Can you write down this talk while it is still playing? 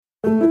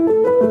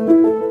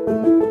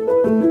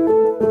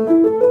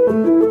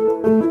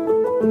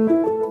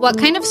What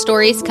kind of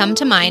stories come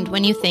to mind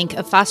when you think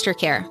of foster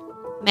care?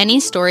 Many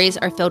stories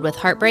are filled with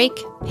heartbreak,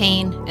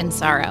 pain, and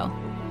sorrow.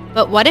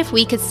 But what if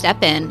we could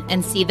step in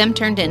and see them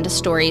turned into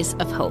stories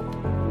of hope?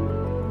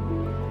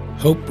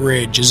 Hope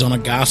Bridge is on a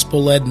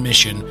gospel-led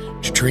mission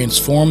to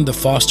transform the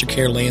foster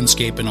care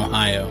landscape in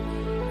Ohio.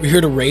 We're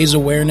here to raise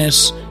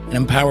awareness and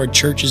empower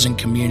churches and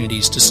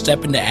communities to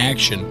step into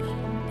action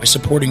by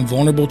supporting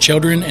vulnerable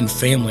children and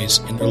families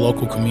in their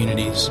local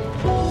communities.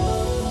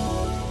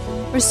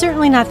 We're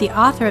certainly not the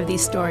author of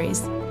these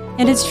stories,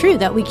 and it's true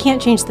that we can't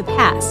change the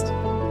past,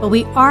 but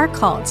we are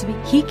called to be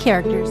key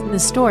characters in the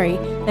story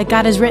that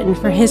God has written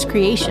for His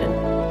creation.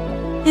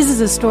 His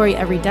is a story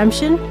of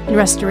redemption and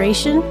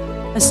restoration,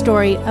 a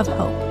story of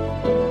hope.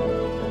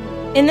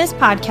 In this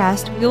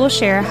podcast, we will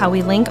share how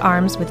we link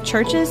arms with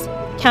churches,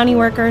 county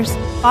workers,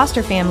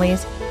 foster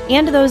families,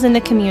 and those in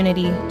the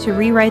community to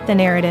rewrite the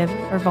narrative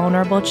for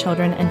vulnerable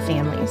children and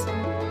families.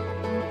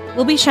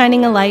 We'll be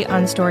shining a light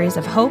on stories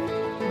of hope,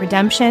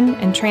 redemption,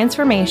 and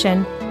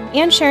transformation,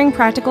 and sharing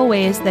practical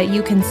ways that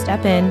you can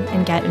step in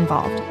and get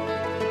involved.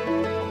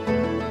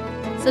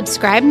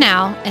 Subscribe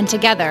now, and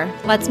together,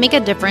 let's make a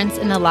difference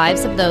in the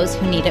lives of those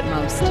who need it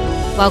most.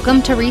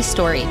 Welcome to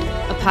ReStoried,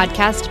 a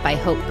podcast by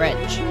Hope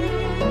Bridge.